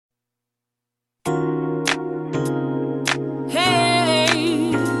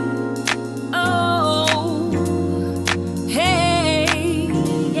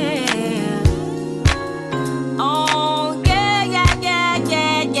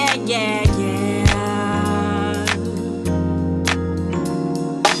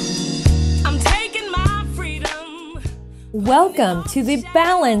Welcome to the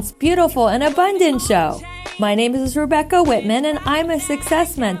Balanced, Beautiful, and Abundant Show. My name is Rebecca Whitman, and I'm a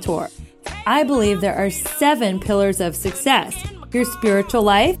success mentor. I believe there are 7 pillars of success: your spiritual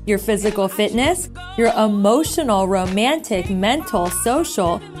life, your physical fitness, your emotional, romantic, mental,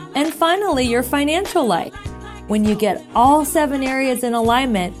 social, and finally, your financial life. When you get all 7 areas in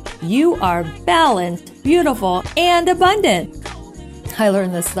alignment, you are balanced, beautiful, and abundant. I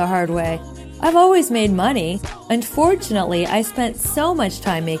learned this the hard way. I've always made money. Unfortunately, I spent so much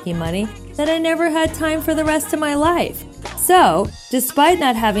time making money that I never had time for the rest of my life. So, despite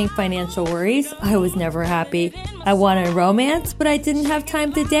not having financial worries, I was never happy. I wanted romance, but I didn't have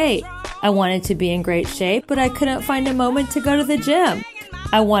time to date. I wanted to be in great shape, but I couldn't find a moment to go to the gym.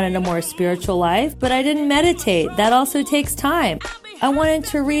 I wanted a more spiritual life, but I didn't meditate. That also takes time. I wanted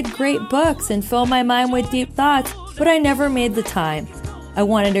to read great books and fill my mind with deep thoughts, but I never made the time. I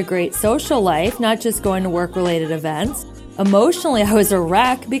wanted a great social life, not just going to work-related events. Emotionally, I was a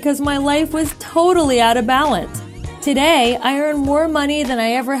wreck because my life was totally out of balance. Today, I earn more money than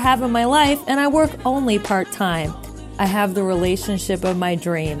I ever have in my life, and I work only part-time. I have the relationship of my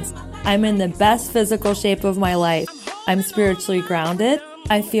dreams. I'm in the best physical shape of my life. I'm spiritually grounded.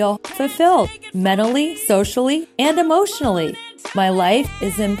 I feel fulfilled mentally, socially, and emotionally. My life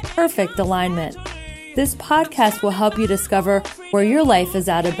is in perfect alignment. This podcast will help you discover where your life is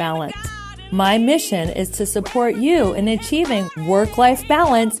out of balance. My mission is to support you in achieving work-life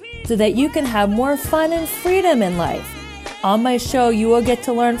balance so that you can have more fun and freedom in life. On my show, you will get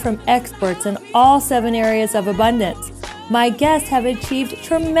to learn from experts in all 7 areas of abundance. My guests have achieved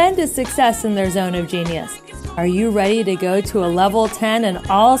tremendous success in their zone of genius. Are you ready to go to a level 10 in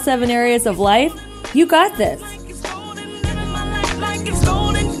all 7 areas of life? You got this.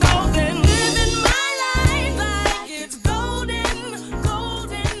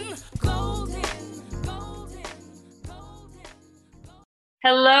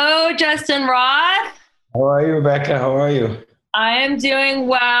 Hello, Justin Roth. How are you, Rebecca? How are you? I am doing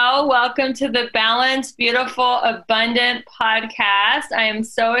well. Welcome to the Balanced, Beautiful, Abundant podcast. I am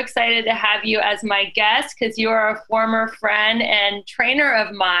so excited to have you as my guest because you are a former friend and trainer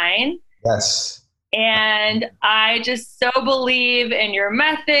of mine. Yes. And I just so believe in your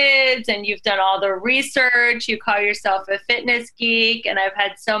methods, and you've done all the research. You call yourself a fitness geek, and I've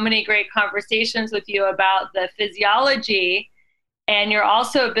had so many great conversations with you about the physiology. And you're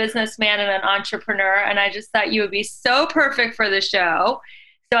also a businessman and an entrepreneur, and I just thought you would be so perfect for the show.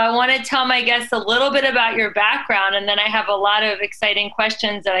 So I want to tell my guests a little bit about your background, and then I have a lot of exciting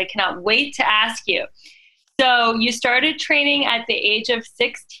questions that I cannot wait to ask you. So you started training at the age of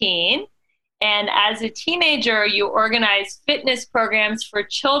 16, and as a teenager, you organized fitness programs for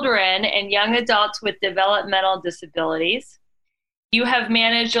children and young adults with developmental disabilities. You have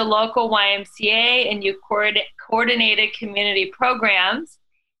managed a local YMCA, and you coordinated community programs,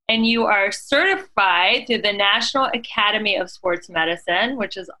 and you are certified through the National Academy of Sports Medicine,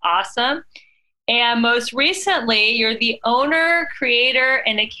 which is awesome. And most recently, you're the owner, creator,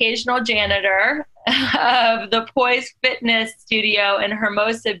 and occasional janitor of the Poise Fitness Studio in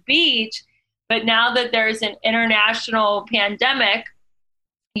Hermosa Beach. But now that there's an international pandemic,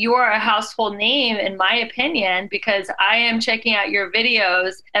 you are a household name, in my opinion, because I am checking out your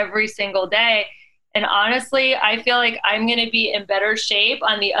videos every single day. And honestly, I feel like I'm going to be in better shape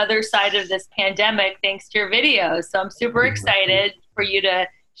on the other side of this pandemic thanks to your videos. So I'm super excited for you to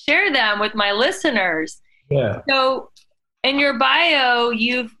share them with my listeners. Yeah. So in your bio,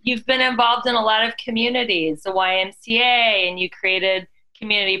 you've been involved in a lot of communities, the YMCA, and you created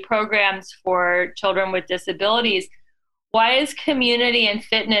community programs for children with disabilities. Why is community and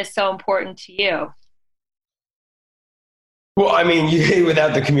fitness so important to you? Well, I mean,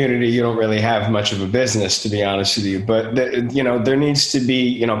 without the community, you don't really have much of a business, to be honest with you. But, there needs to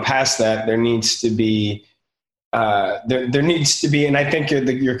be, past that, there needs to be, and I think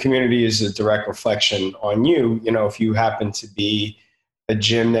your community is a direct reflection on you. If you happen to be a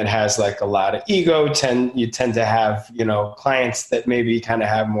gym that has like a lot of ego, you tend to have, clients that maybe kind of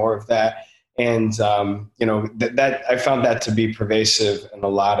have more of that. And, that I found that to be pervasive in a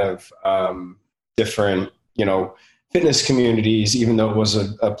lot of different, fitness communities, even though it was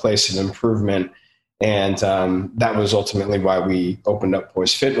a place of improvement. And that was ultimately why we opened up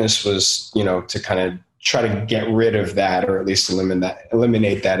Poise Fitness, was, to kind of try to get rid of that, or at least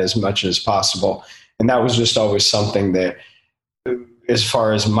eliminate that as much as possible. And that was just always something that, as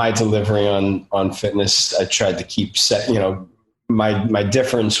far as my delivery on fitness, I tried to keep set, my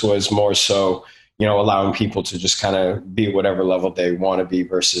difference was more so, allowing people to just kind of be whatever level they want to be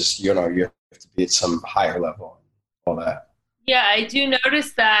versus, you have to be at some higher level, all that. Yeah, I do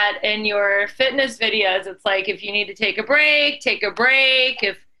notice that in your fitness videos. It's like if you need to take a break, take a break.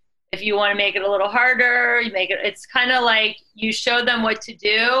 If you want to make it a little harder, you make it. It's kind of like you show them what to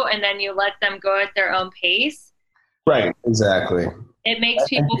do and then you let them go at their own pace. Right, exactly. It I makes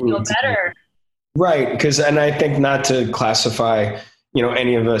think people we feel need to do better. right, because and I think not to classify,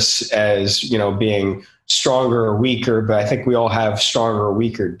 any of us as, being stronger or weaker, but I think we all have stronger or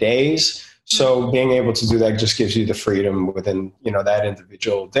weaker days. So being able to do that just gives you the freedom within, that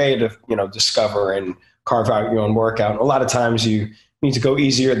individual day to, discover and carve out your own workout. And a lot of times you need to go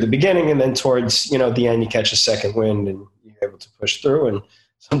easier at the beginning and then towards, the end you catch a second wind and you're able to push through. And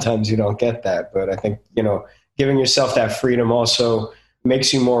sometimes you don't get that. But I think, giving yourself that freedom also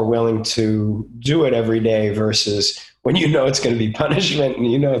makes you more willing to do it every day versus when you know it's going to be punishment and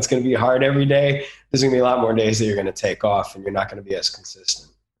it's going to be hard every day. There's going to be a lot more days that you're going to take off and you're not going to be as consistent.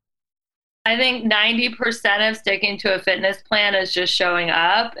 I think 90% of sticking to a fitness plan is just showing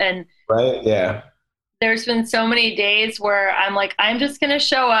up. And Right? Yeah. there's been so many days where I'm like, I'm just going to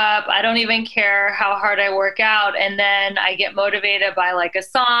show up. I don't even care how hard I work out. And then I get motivated by like a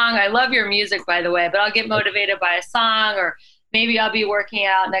song. I love your music, by the way, but I'll get motivated by a song, or maybe I'll be working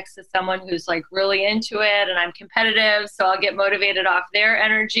out next to someone who's like really into it and I'm competitive. So I'll get motivated off their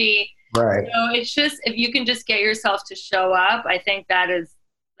energy. Right. So it's just, if you can just get yourself to show up, I think that is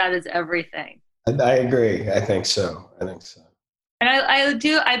everything. I agree. I think so. I think so. And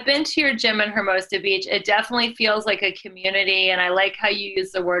I've been to your gym in Hermosa Beach. It definitely feels like a community. And I like how you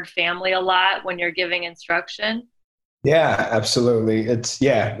use the word family a lot when you're giving instruction. Yeah, absolutely. It's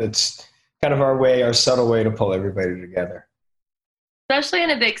kind of our subtle way to pull everybody together. Especially in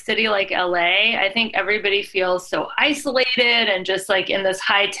a big city like LA, I think everybody feels so isolated and just like in this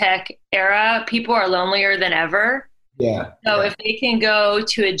high tech era, people are lonelier than ever. Yeah. So Yeah. if they can go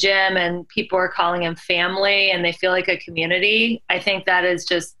to a gym and people are calling them family and they feel like a community, I think that is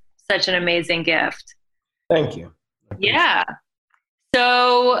just such an amazing gift. Thank you. Yeah.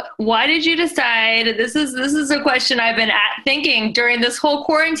 So why did you decide, this is a question I've been thinking during this whole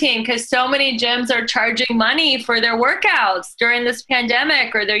quarantine, because so many gyms are charging money for their workouts during this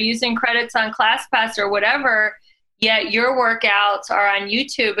pandemic, or they're using credits on ClassPass or whatever, yet your workouts are on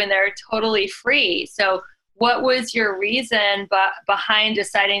YouTube and they're totally free. So what was your reason behind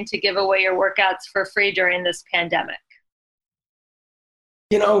deciding to give away your workouts for free during this pandemic?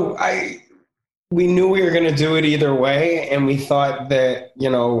 You know, I we knew we were going to do it either way, and we thought that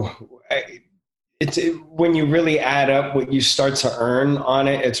when you really add up what you start to earn on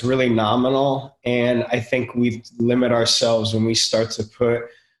it, it's really nominal. And I think we limit ourselves when we start to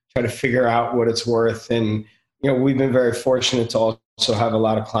try to figure out what it's worth. And we've been very fortunate to also have a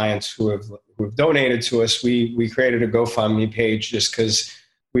lot of clients who have donated to us. We created a GoFundMe page just because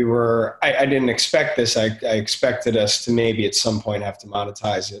I didn't expect this. I expected us to maybe at some point have to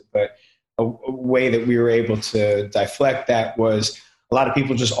monetize it, but a way that we were able to deflect that was a lot of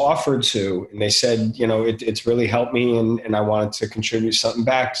people just offered to, and they said, it's really helped me and I wanted to contribute something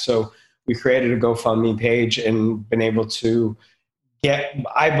back. So we created a GoFundMe page and been able to get,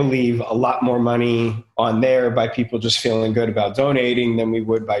 I believe, a lot more money on there by people just feeling good about donating than we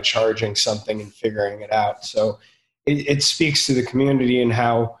would by charging something and figuring it out. So it speaks to the community and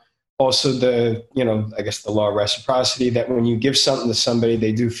how also I guess the law of reciprocity, that when you give something to somebody,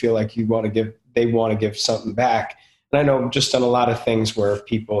 they do feel like they want to give something back. And I know just on a lot of things where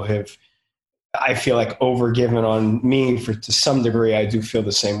people I feel like overgiven on me to some degree, I do feel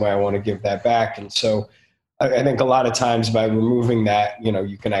the same way. I want to give that back. And so I think a lot of times by removing that,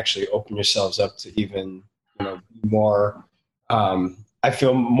 you can actually open yourselves up to even, more, I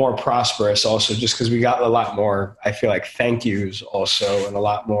feel more prosperous also, just because we got a lot more, I feel like, thank yous also, and a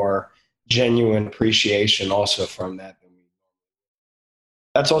lot more genuine appreciation also from that.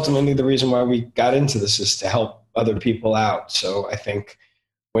 That's ultimately the reason why we got into this, is to help other people out. So I think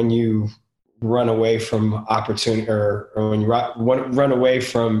when you run away from opportunity, or when you run away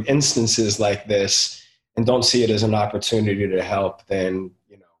from instances like this and don't see it as an opportunity to help, then,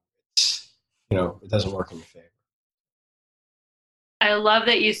 it doesn't work in your favor. I love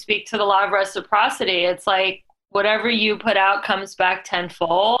that you speak to the law of reciprocity. It's like whatever you put out comes back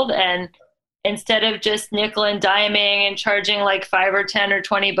tenfold. And instead of just nickel and diming and charging like 5 or 10 or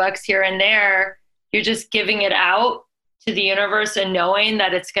 20 bucks here and there, you're just giving it out to the universe and knowing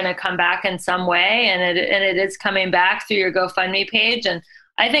that it's going to come back in some way. And it is coming back through your GoFundMe page. And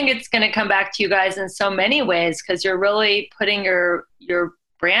I think it's going to come back to you guys in so many ways, because you're really putting your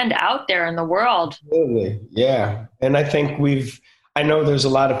brand out there in the world. Absolutely. Yeah. And I think I know there's a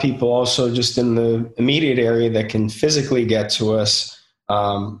lot of people also just in the immediate area that can physically get to us,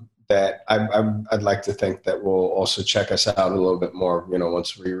 that I'd like to think that will also check us out a little bit more,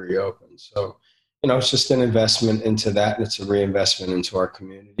 once we reopen. So, it's just an investment into that, and it's a reinvestment into our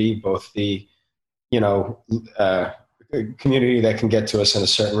community, both the, uh, community that can get to us in a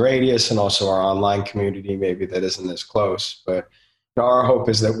certain radius, and also our online community, maybe that isn't as close. But our hope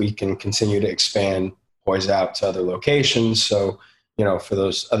is that we can continue to expand Poise out to other locations. So, for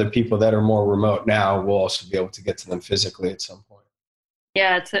those other people that are more remote now, we'll also be able to get to them physically at some point.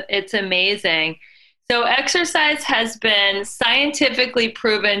 Yeah, it's amazing. So exercise has been scientifically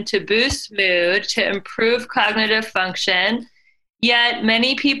proven to boost mood, to improve cognitive function, yet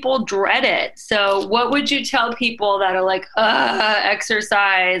many people dread it. So what would you tell people that are like,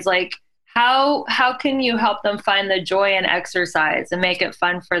 exercise? Like, how can you help them find the joy in exercise and make it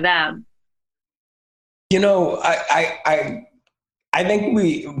fun for them? I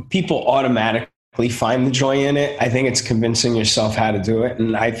think people automatically find the joy in it. I think it's convincing yourself how to do it.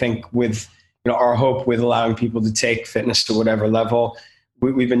 And I think with, our hope with allowing people to take fitness to whatever level,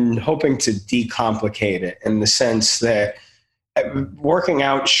 we've been hoping to decomplicate it in the sense that working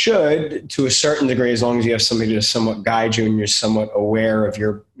out should, to a certain degree, as long as you have somebody to somewhat guide you and you're somewhat aware of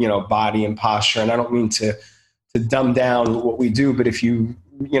your, body and posture. And I don't mean to dumb down what we do, but if you,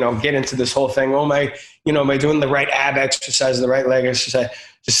 get into this whole thing, am I doing the right ab exercise, the right leg exercise,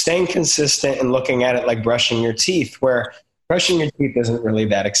 just staying consistent and looking at it like brushing your teeth, where brushing your teeth isn't really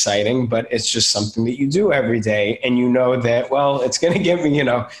that exciting, but it's just something that you do every day. And you know that, well, it's going to give me,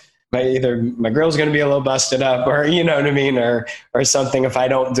 either my grill's going to be a little busted up, or, you know what I mean? Or something if I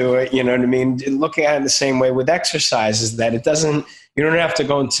don't do it, you know what I mean? Looking at it the same way with exercise is that you don't have to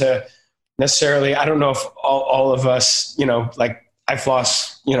go into necessarily, I don't know if all of us, like I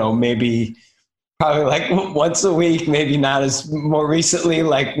floss, maybe probably like once a week, maybe not as more recently,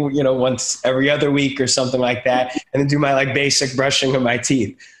 like, once every other week or something like that. And then do my like basic brushing of my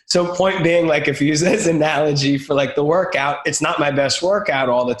teeth. So point being, like, if you use this analogy for like the workout, it's not my best workout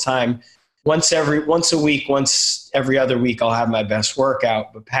all the time. Once a week, once every other week, I'll have my best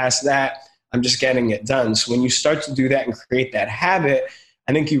workout. But past that, I'm just getting it done. So when you start to do that and create that habit,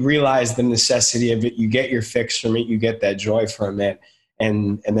 I think you realize the necessity of it. You get your fix from it. You get that joy from it.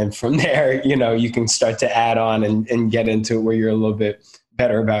 And then from there, you can start to add on and get into it where you're a little bit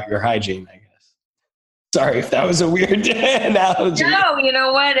better about your hygiene, I guess. Sorry if that was a weird analogy. No, you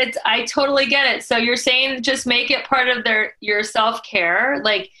know what? I totally get it. So you're saying just make it part of your self-care.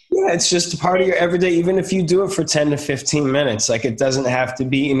 Like, yeah, it's just a part of your everyday, even if you do it for 10 to 15 minutes, like it doesn't have to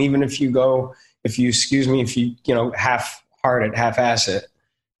be. And even if you half-ass it,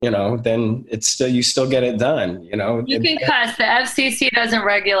 then you still get it done, You can cuss. The FCC doesn't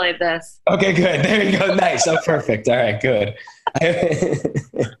regulate this. Okay, good. There you go. Nice. Oh, perfect. All right, good.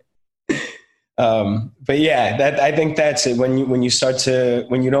 But yeah, I think that's it. When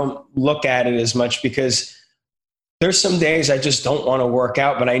you don't look at it as much, because there's some days I just don't want to work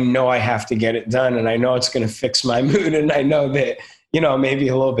out, but I know I have to get it done, and I know it's going to fix my mood. And I know that, maybe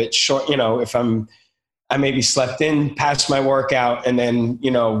a little bit short, if I maybe slept in past my workout, and then,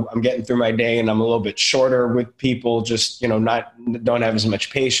 I'm getting through my day and I'm a little bit shorter with people, just, don't have as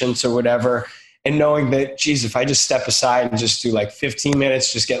much patience or whatever. And knowing that, geez, if I just step aside and just do like 15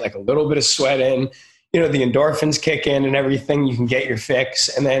 minutes, just get like a little bit of sweat in, the endorphins kick in and everything, you can get your fix.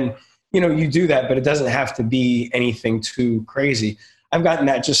 And then, you do that, but it doesn't have to be anything too crazy. I've gotten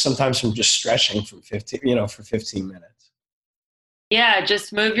that just sometimes from just stretching for 15 minutes. Yeah.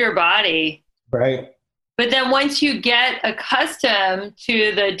 Just move your body. Right. But then once you get accustomed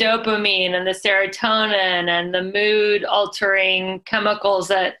to the dopamine and the serotonin and the mood altering chemicals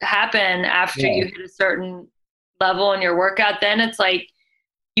that happen after you hit a certain level in your workout, then it's like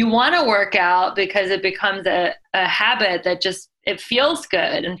you want to work out because it becomes a habit that just, it feels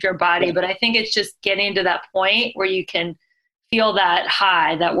good in your body. Yeah. But I think it's just getting to that point where you can feel that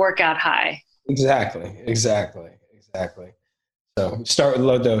high, that workout high. Exactly. So start with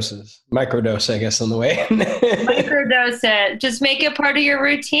low doses, microdose, I guess, on the way. Microdose it. Just make it part of your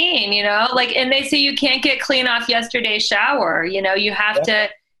routine, like, and they say you can't get clean off yesterday's shower. You have to,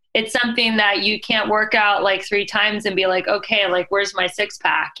 it's something that you can't work out like 3 times and be like, okay, like, where's my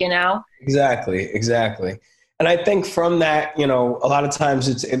 6-pack, Exactly. And I think from that, a lot of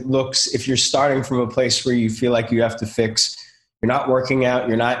times it looks, if you're starting from a place where you feel like you have to fix, you're not working out,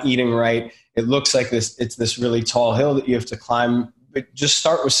 you're not eating right, it looks like it's this really tall hill that you have to climb. But just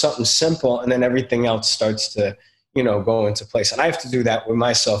start with something simple, and then everything else starts to, go into place. And I have to do that with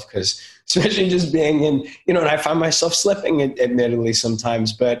myself, because especially just being in, and I find myself slipping admittedly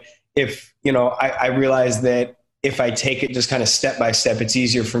sometimes. But if, I realize that if I take it just kind of step by step, it's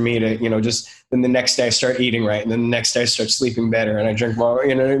easier for me to, just then the next day I start eating right. And then the next day I start sleeping better and I drink more,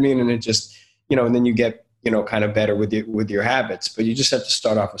 you know what I mean? And it just, and then you get, kind of better with your habits, but you just have to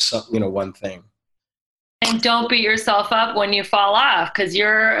start off with something, one thing. And don't beat yourself up when you fall off, because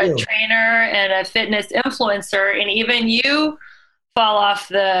you're a trainer and a fitness influencer, and even you fall off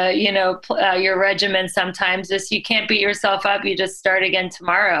your regimen sometimes. Just, you can't beat yourself up. You just start again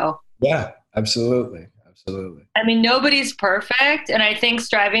tomorrow. Yeah, absolutely. Absolutely. I mean, nobody's perfect. And I think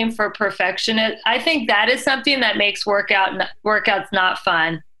striving for perfection, I think that is something that makes workouts not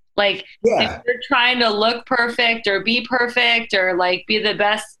fun. Like, if you're trying to look perfect or be perfect or like be the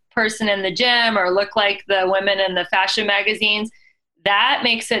best person in the gym or look like the women in the fashion magazines, that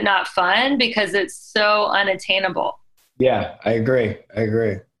makes it not fun because it's so unattainable. Yeah, I agree.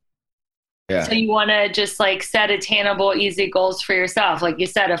 Yeah. So you want to just like set attainable, easy goals for yourself. Like you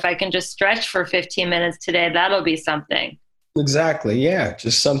said, if I can just stretch for 15 minutes today, that'll be something. Exactly. Yeah.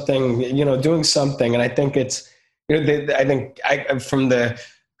 Just something, doing something. And I think it's, from the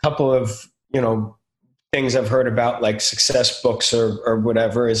couple of, things I've heard about like success books or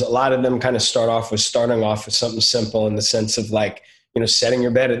whatever, is a lot of them kind of starting off with something simple in the sense of like, setting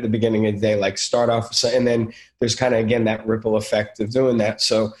your bed at the beginning of the day, like start off with something, and then there's kind of, again, that ripple effect of doing that.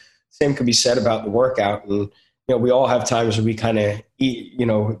 So same could be said about the workout. And, we all have times where we kind of eat,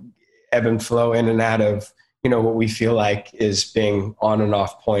 ebb and flow in and out of, what we feel like is being on and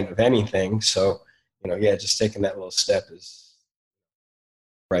off point of anything. So, just taking that little step is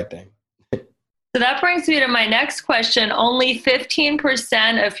the right thing. So that brings me to my next question. Only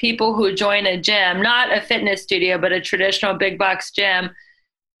 15% of people who join a gym, not a fitness studio, but a traditional big box gym,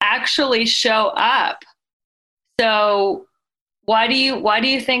 actually show up. So why do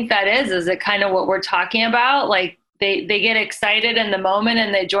you think that is? Is it kind of what we're talking about? Like they get excited in the moment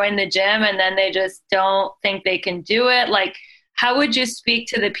and they join the gym and then they just don't think they can do it? Like, how would you speak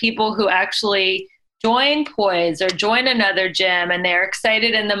to the people who actually join Poise or join another gym and they're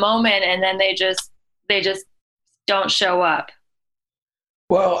excited in the moment and then they just don't show up?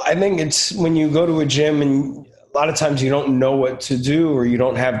 Well, I think it's when you go to a gym and a lot of times you don't know what to do or you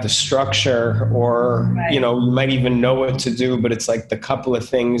don't have the structure or, right. You might even know what to do, but it's like the couple of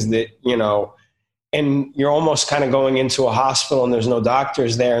things that, and you're almost kind of going into a hospital and there's no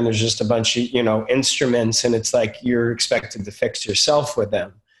doctors there and there's just a bunch of, instruments, and it's like you're expected to fix yourself with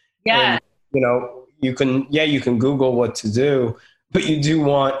them. Yeah. And, you can Google what to do, but you do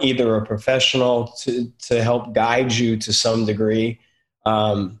want either a professional to help guide you to some degree,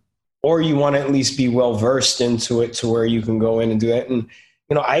 or you want to at least be well versed into it to where you can go in and do it. And,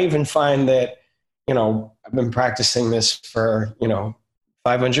 I even find that, I've been practicing this for,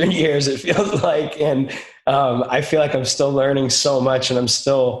 500 years, it feels like. And I feel like I'm still learning so much and I'm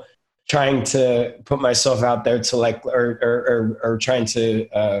still trying to put myself out there to like, or trying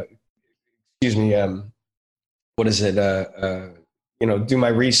to, what is it? Do my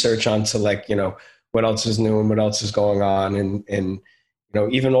research onto like, what else is new and what else is going on, and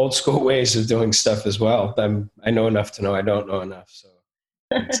even old school ways of doing stuff as well. I know enough to know I don't know enough. So,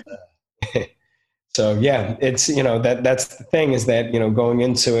 so yeah, it's, that's the thing is that, going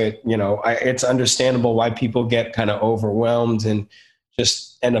into it, it's understandable why people get kind of overwhelmed and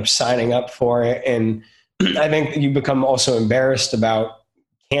just end up signing up for it. And I think you become also embarrassed about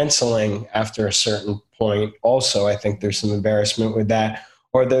canceling after a certain point. Also, I think there's some embarrassment with that,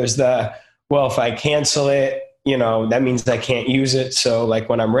 or there's well, if I cancel it, that means I can't use it. So like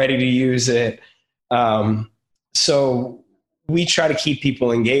when I'm ready to use it. So we try to keep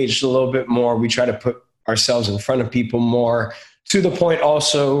people engaged a little bit more. We try to put ourselves in front of people more, to the point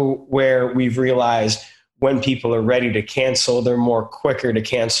also where we've realized when people are ready to cancel, they're more quicker to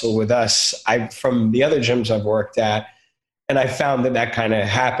cancel with us. From the other gyms I've worked at, and I found that kind of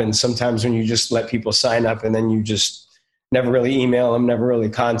happens sometimes when you just let people sign up and then you just never really email them, never really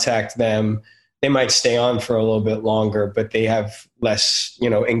contact them. They might stay on for a little bit longer, but they have less,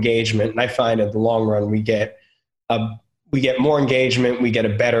 engagement. And I find in the long run, we get more engagement, we get a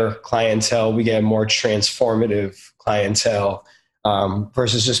better clientele, we get a more transformative clientele,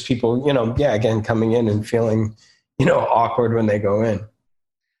 versus just people, again, coming in and feeling, awkward when they go in.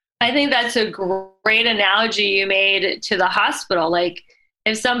 I think that's a great analogy you made to the hospital. Like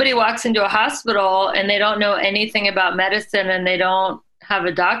if somebody walks into a hospital and they don't know anything about medicine and they don't have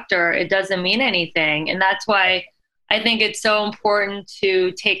a doctor, it doesn't mean anything. And that's why I think it's so important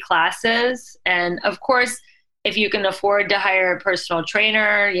to take classes. And of course, if you can afford to hire a personal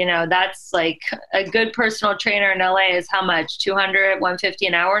trainer, that's like a good personal trainer in LA is how much? 200, 150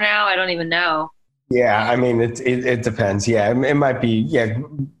 an hour now? I don't even know. Yeah. I mean, it depends. Yeah. It might be,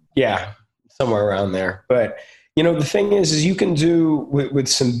 yeah, somewhere around there. But, The thing is you can do with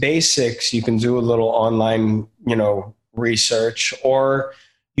some basics, you can do a little online, research, or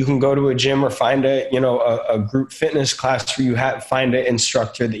you can go to a gym or find a group fitness class where find an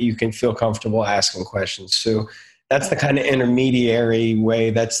instructor that you can feel comfortable asking questions to. That's the kind of intermediary way.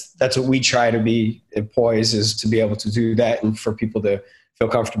 That's what we try to be at Poise, is to be able to do that, and for people to feel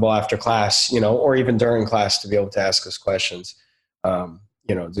comfortable after class, or even during class, to be able to ask us questions.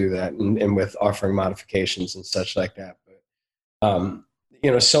 Do that, and with offering modifications and such like that. But,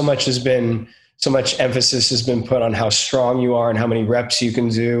 so much emphasis has been put on how strong you are and how many reps you can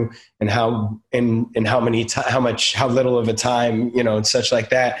do, and how little of a time, and such like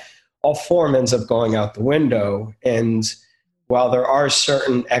that. All form ends up going out the window. And while there are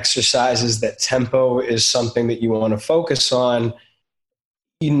certain exercises that tempo is something that you want to focus on,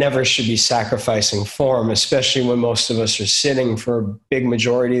 you never should be sacrificing form, especially when most of us are sitting for a big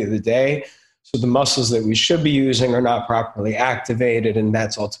majority of the day. So the muscles that we should be using are not properly activated, and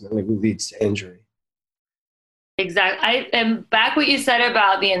that's ultimately what leads to injury. Exactly. And back what you said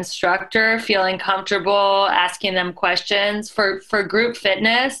about the instructor feeling comfortable asking them questions for group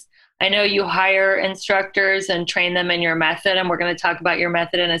fitness. I know you hire instructors and train them in your method, and we're going to talk about your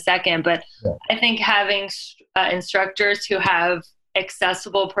method in a second. But yeah. I think having instructors who have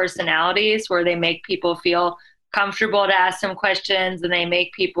accessible personalities, where they make people feel comfortable to ask them questions and they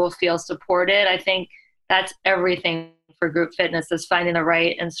make people feel supported, I think that's everything for group fitness, is finding the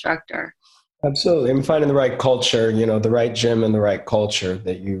right instructor. Absolutely. And finding the right culture, the right gym and the right culture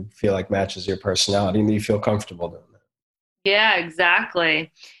that you feel like matches your personality and that you feel comfortable doing that. Yeah,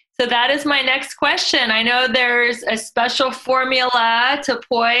 exactly. So that is my next question. I know there's a special formula to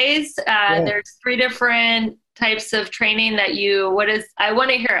Poise. There's 3 different types of training that I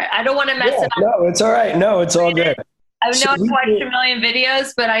want to hear it. I don't want to mess it up. No, it's all right. No, it's all good. I've watched a million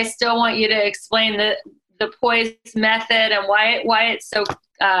videos, but I still want you to explain the Poise method and why it's so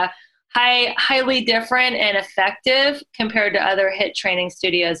highly different and effective compared to other HIIT training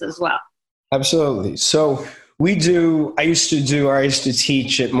studios as well. Absolutely. So I used to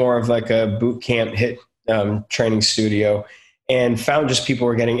teach at more of like a boot camp HIIT training studio, and found just people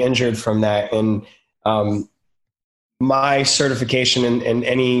were getting injured from that. And my certification and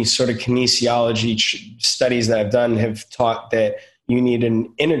any sort of kinesiology studies that I've done have taught that you need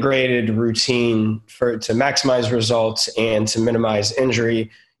an integrated routine to maximize results and to minimize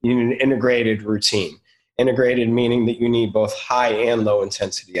injury. You need an integrated routine. Integrated meaning that you need both high and low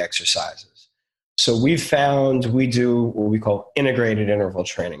intensity exercises. So we do what we call integrated interval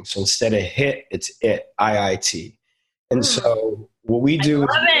training. So instead of HIIT, it's IIT. And so what we do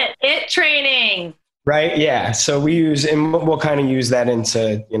HIIT training. Right. Yeah. So we'll kind of use that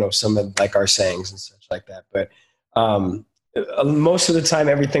into, some of like our sayings and such like that. But most of the time,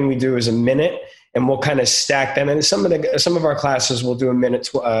 everything we do is a minute, and we'll kind of stack them. And some of our classes will do a minute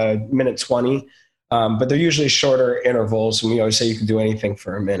 20, but they're usually shorter intervals. And we always say you can do anything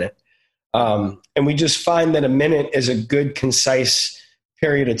for a minute. And we just find that a minute is a good, concise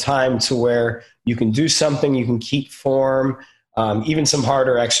period of time to where you can do something, you can keep form. Even some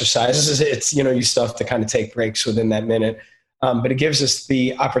harder exercises, it's, you still have to kind of take breaks within that minute. But it gives us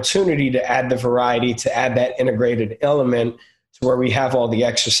the opportunity to add the variety, to add that integrated element to where we have all the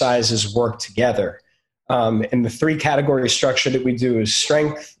exercises work together. And the 3 category structure that we do is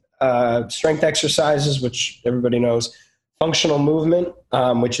strength exercises, which everybody knows, functional movement,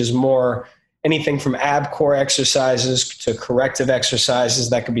 which is more anything from ab core exercises to corrective exercises.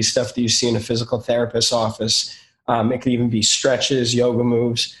 That could be stuff that you see in a physical therapist's office. It could even be stretches, yoga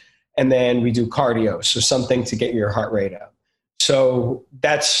moves. And then we do cardio, so something to get your heart rate up. So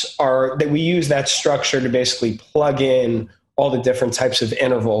we use that structure to basically plug in all the different types of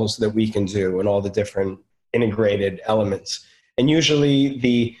intervals that we can do and all the different integrated elements. And usually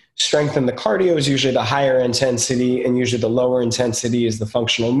the strength and the cardio is usually the higher intensity, and usually the lower intensity is the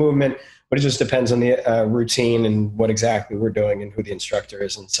functional movement. But it just depends on the routine and what exactly we're doing and who the instructor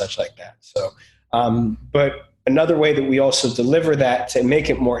is and such like that. So, but another way that we also deliver that to make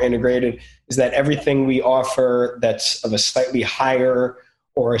it more integrated is that everything we offer that's of a slightly higher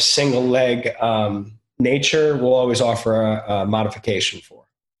or a single leg nature, we'll always offer a modification for.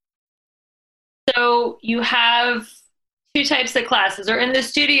 So you have 2 types of classes, or in the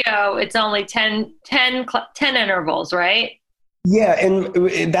studio, it's only 10 intervals, right? Yeah,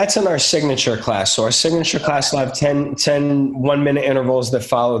 and that's in our signature class. So our signature class will have 10 1-minute intervals that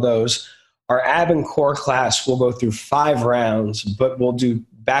follow those. Our ab and core class will go through 5 rounds, but we'll do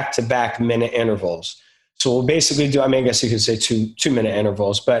back-to-back minute intervals. So we'll basically do, I guess you could say 2-minute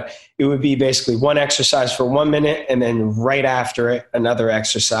intervals, but it would be basically one exercise for 1 minute, and then right after it, another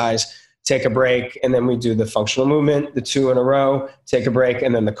exercise take a break, and then we do the functional movement, the 2 in a row, take a break,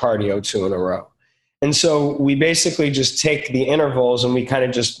 and then the cardio 2 in a row. And so we basically just take the intervals and we kind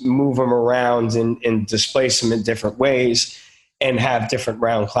of just move them around and displace them in different ways and have different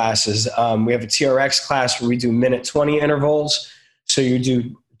round classes. We have a TRX class where we do minute 20 intervals. So you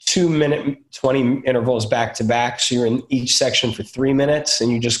do 2 minute 20 intervals back to back. So you're in each section for 3 minutes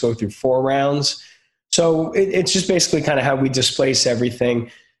and you just go through 4 rounds. So it's just basically kind of how we displace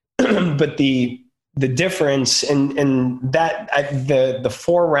everything. But the difference in that, the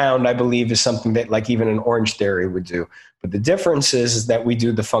 4 round, I believe, is something that like even an Orange Theory would do. But the difference is that we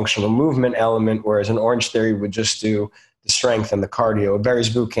do the functional movement element, whereas an Orange Theory would just do the strength and the cardio. A Berry's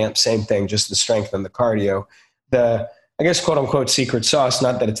Boot Camp, same thing, just the strength and the cardio. The, I guess, quote unquote, secret sauce,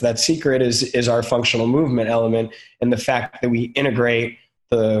 not that it's that secret, is our functional movement element and the fact that we integrate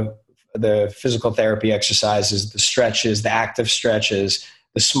the physical therapy exercises, the stretches, the active stretches,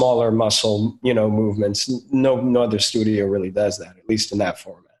 the smaller muscle, movements. No other studio really does that, at least in that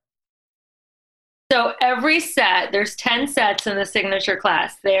format. So every set, there's 10 sets in the signature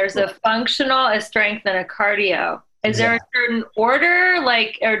class. There's a functional, a strength, and a cardio. Is there a certain order,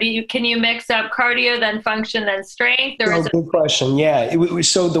 or can you mix up cardio, then function, then strength? Or good question. Yeah.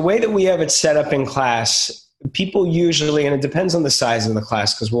 So the way that we have it set up in class, people usually, and it depends on the size of the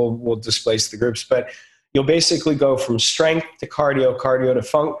class because we'll displace the groups, but you'll basically go from strength to cardio, cardio to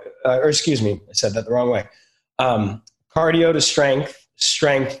I said that the wrong way. Cardio to strength,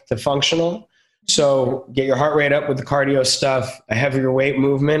 strength to functional. So get your heart rate up with the cardio stuff, a heavier weight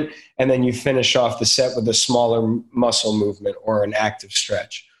movement, and then you finish off the set with a smaller muscle movement or an active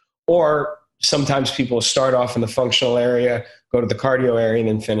stretch. Or sometimes people start off in the functional area, go to the cardio area, and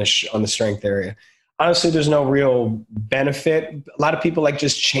then finish on the strength area. Honestly, there's no real benefit. A lot of people like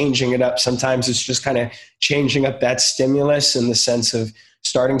just changing it up. Sometimes it's just kind of changing up that stimulus in the sense of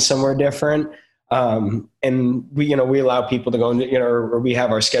starting somewhere different. And we allow people to go, or we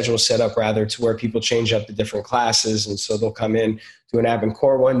have our schedule set up rather to where people change up the different classes. And so they'll come in to an ab and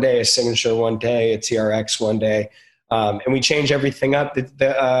core one day, a signature one day, a TRX one day. And we change everything up.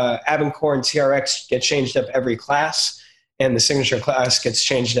 The ab and core and TRX get changed up every class, and the signature class gets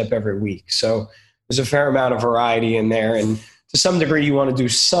changed up every week. So there's a fair amount of variety in there. And to some degree, you want to do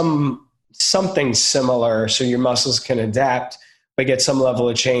something similar so your muscles can adapt, but get some level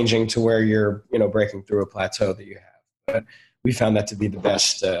of changing to where you're, breaking through a plateau that you have. But we found that to be the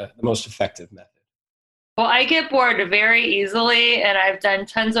best, the most effective method. Well, I get bored very easily, and I've done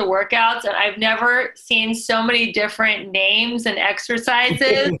tons of workouts, and I've never seen so many different names and exercises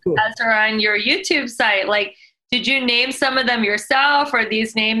as are on your YouTube site. Like, did you name some of them yourself, or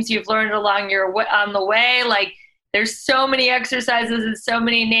these names you've learned along on the way? Like, there's so many exercises and so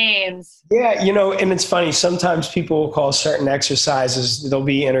many names. Yeah, and it's funny. Sometimes people will call certain exercises, they'll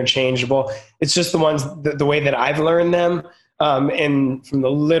be interchangeable. It's just the ones, the way that I've learned them. And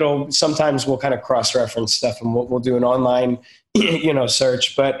from sometimes we'll kind of cross-reference stuff and we'll do an online,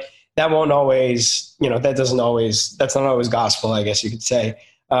 search, but that won't always, that's not always gospel, I guess you could say.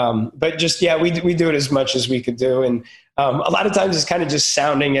 But just, yeah, we do it as much as we could do. And a lot of times it's kind of just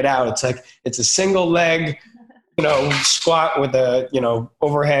sounding it out. It's like, it's a single leg, squat with a,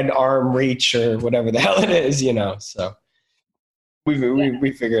 overhead arm reach or whatever the hell it is, so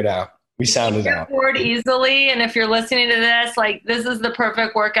we figure it out. We sound it out. You're bored easily. And if you're listening to this, this is the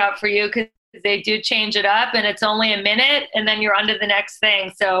perfect workout for you because they do change it up and it's only a minute and then you're on to the next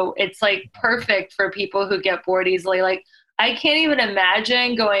thing. So it's perfect for people who get bored easily. I can't even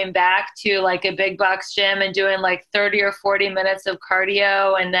imagine going back to a big box gym and doing 30 or 40 minutes of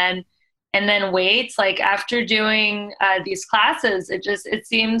cardio and then weights. After doing these classes, it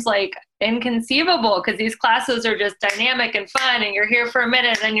seems inconceivable because these classes are just dynamic and fun and you're here for a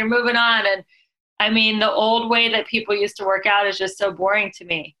minute and you're moving on. And I mean, the old way that people used to work out is just so boring to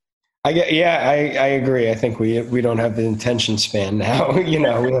me. I agree. I think we don't have the attention span now. We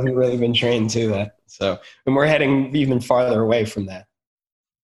haven't really been trained to that. So, and we're heading even farther away from that.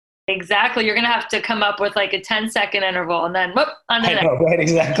 Exactly. You're going to have to come up with a 10-second interval and then whoop, on the next. Right,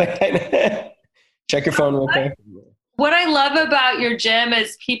 exactly. Check your phone real quick. What I love about your gym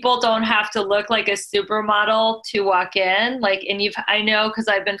is people don't have to look like a supermodel to walk in. I know because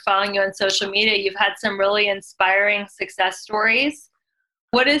I've been following you on social media, you've had some really inspiring success stories.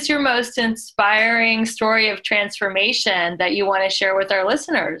 What is your most inspiring story of transformation that you want to share with our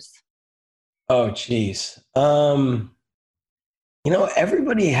listeners? Oh, geez.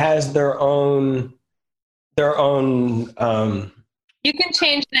 Everybody has their own You can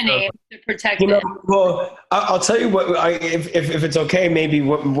change the name to protect You know, it. well, I'll tell you what. If it's okay, maybe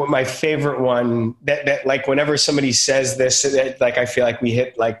what my favorite one that like whenever somebody says this, that, like I feel like we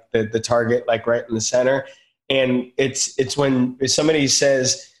hit like the target like right in the center, and it's when somebody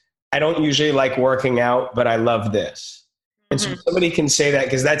says, "I don't usually like working out, but I love this," and so somebody can say that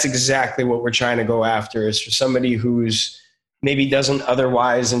because that's exactly what we're trying to go after is for somebody who's maybe doesn't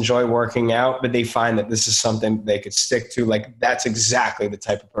otherwise enjoy working out, but they find that this is something they could stick to. Like that's exactly the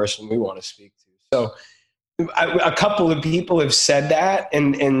type of person we want to speak to. So a couple of people have said that,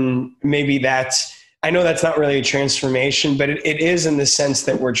 and maybe I know that's not really a transformation, but it is in the sense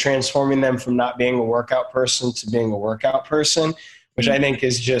that we're transforming them from not being a workout person to being a workout person, which I think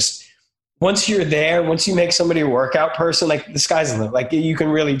is just, once you're there, once you make somebody a workout person, like the sky's the limit. Like you can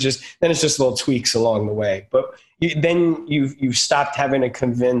really then it's just little tweaks along the way. But then you've stopped having to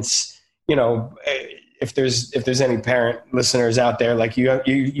convince, if there's any parent listeners out there, like you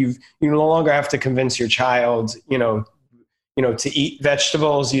no longer have to convince your child, to eat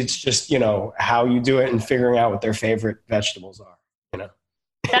vegetables. It's just, how you do it and figuring out what their favorite vegetables are,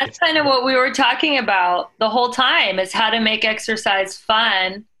 That's kind of what we were talking about the whole time, is how to make exercise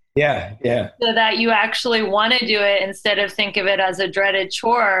fun. Yeah. So that you actually want to do it instead of think of it as a dreaded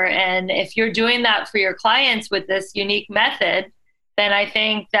chore. And if you're doing that for your clients with this unique method, then I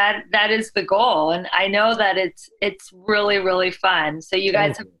think that is the goal. And I know that it's really, really fun. So you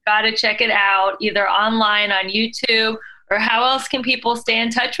guys have got to check it out either online on YouTube, or how else can people stay in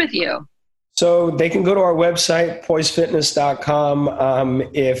touch with you? So they can go to our website,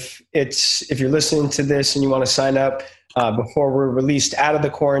 poisefitness.com. If you're listening to this and you want to sign up before we're released out of the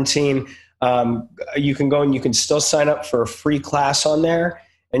quarantine, you can go and you can still sign up for a free class on there,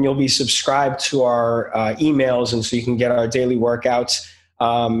 and you'll be subscribed to our emails, and so you can get our daily workouts,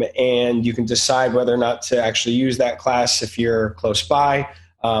 and you can decide whether or not to actually use that class if you're close by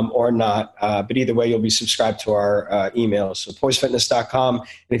or not. But either way, you'll be subscribed to our emails. So poisefitness.com, and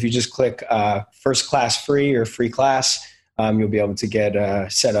if you just click first class free or free class, you'll be able to get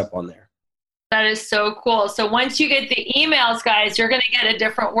set up on there. That is so cool. So once you get the emails, guys, you're going to get a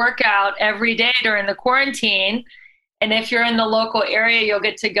different workout every day during the quarantine. And if you're in the local area, you'll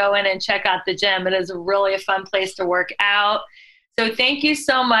get to go in and check out the gym. It is really a fun place to work out. So thank you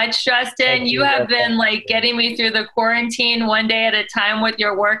so much, Justin. You have been like getting me through the quarantine one day at a time with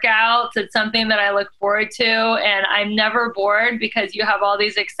your workouts. It's something that I look forward to, and I'm never bored because you have all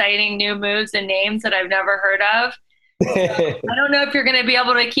these exciting new moves and names that I've never heard of. I don't know if you're going to be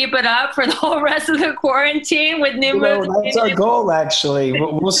able to keep it up for the whole rest of the quarantine with new moves. That's our goal, actually.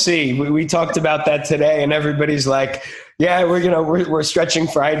 We'll see. We talked about that today, and everybody's like, "Yeah, we're stretching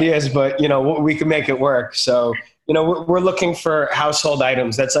for ideas, but we can make it work." So we're looking for household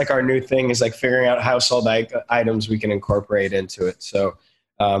items. That's like our new thing, is like figuring out household items we can incorporate into it. So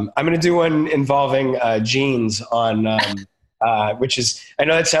I'm going to do one involving jeans on. Which is, I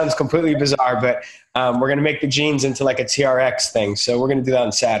know that sounds completely bizarre, but we're going to make the jeans into like a TRX thing. So we're going to do that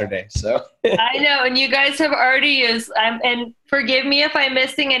on Saturday. So I know. And you guys have already used, and forgive me if I'm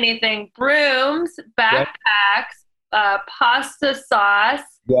missing anything, brooms, backpacks, pasta sauce,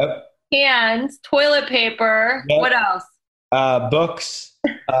 cans, toilet paper. What else? Books,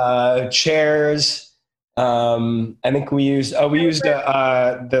 chairs. I think we used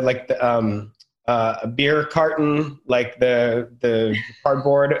a beer carton, like the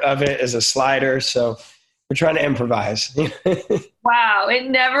cardboard of it as a slider. So we're trying to improvise. Wow. It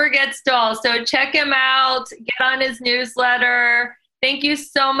never gets dull. So check him out, get on his newsletter. Thank you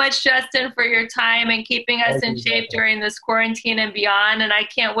so much, Justin, for your time and keeping us in shape during this quarantine and beyond. And I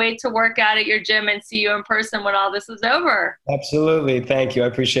can't wait to work out at your gym and see you in person when all this is over. Absolutely. Thank you. I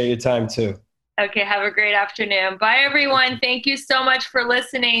appreciate your time too. Okay, have a great afternoon. Bye, everyone. Thank you so much for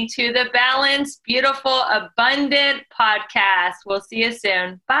listening to the Balanced, Beautiful, Abundant podcast. We'll see you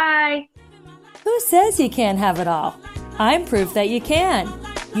soon. Bye. Who says you can't have it all? I'm proof that you can.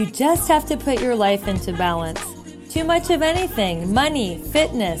 You just have to put your life into balance. Too much of anything, money,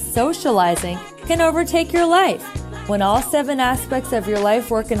 fitness, socializing, can overtake your life. When all 7 aspects of your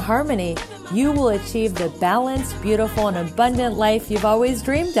life work in harmony, you will achieve the balanced, beautiful, and abundant life you've always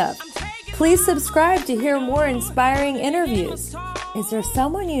dreamed of. Please subscribe to hear more inspiring interviews. Is there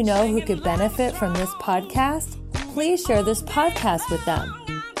someone you know who could benefit from this podcast? Please share this podcast with them.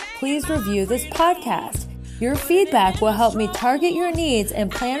 Please review this podcast. Your feedback will help me target your needs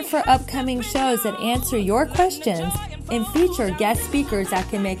and plan for upcoming shows that answer your questions and feature guest speakers that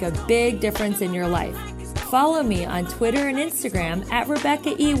can make a big difference in your life. Follow me on Twitter and Instagram at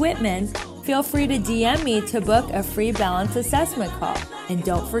Rebecca E. Whitman. Feel free to DM me to book a free balance assessment call. And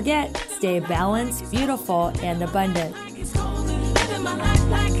don't forget, stay balanced, beautiful, and abundant.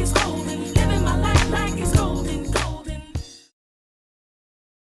 Bye.